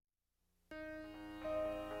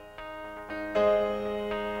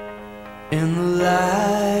In the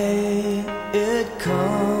light it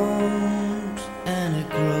comes and it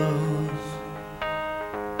grows,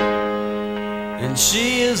 and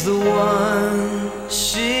she is the one,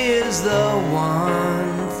 she is the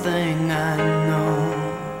one thing I know.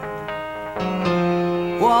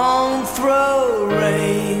 Won't throw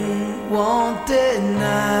rain, won't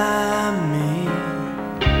deny me,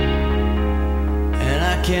 and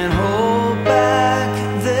I can't hold back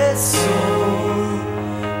this soul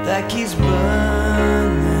that keeps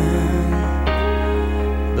burning,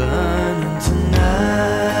 burning tonight.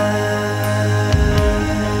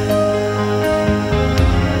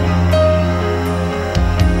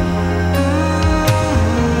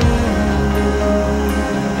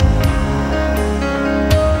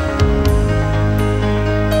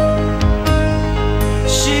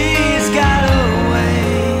 She's got a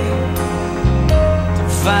way to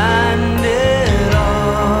find it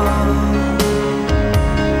all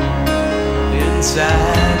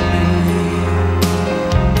inside me.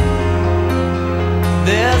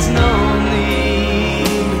 There's no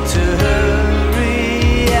need to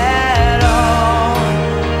hurry at all.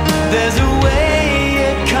 There's a way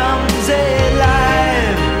it comes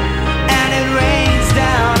alive, and it rains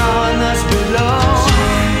down on us below.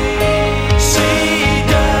 She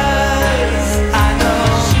does, I know.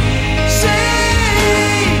 She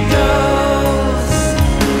knows.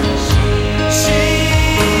 She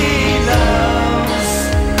loves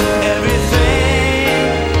everything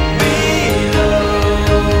below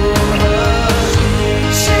her.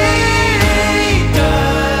 She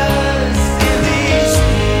does in these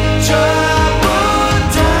troubled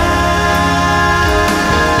times,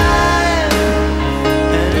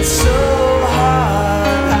 and it's so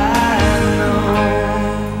hard, I know.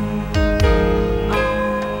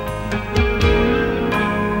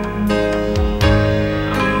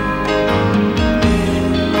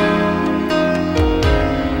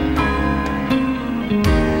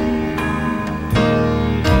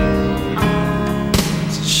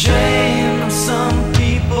 It's a shame some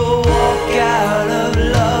people walk out of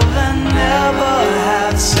love and never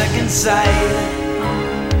have second sight.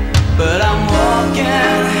 But I'm walking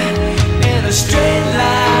in a straight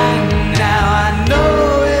line now. I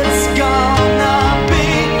know it's gonna be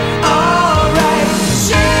alright.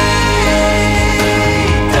 She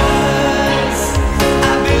does.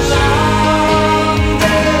 I belong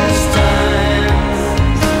this time.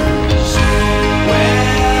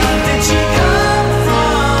 Where did she come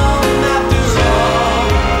from after all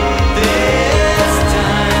this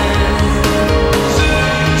time?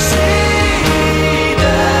 She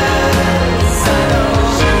does, I know.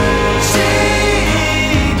 She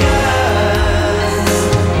does.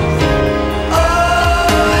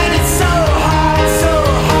 Oh, and it's so hard,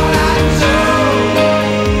 I know.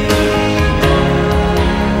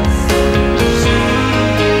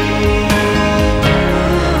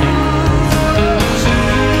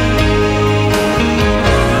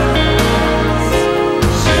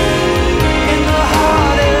 In the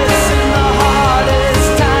hardest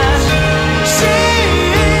times, she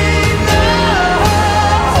knows.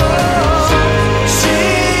 She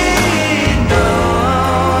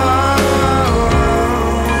knows.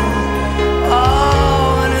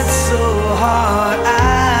 Oh, and it's so hard, I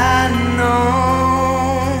know.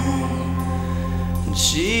 And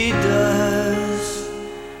she does.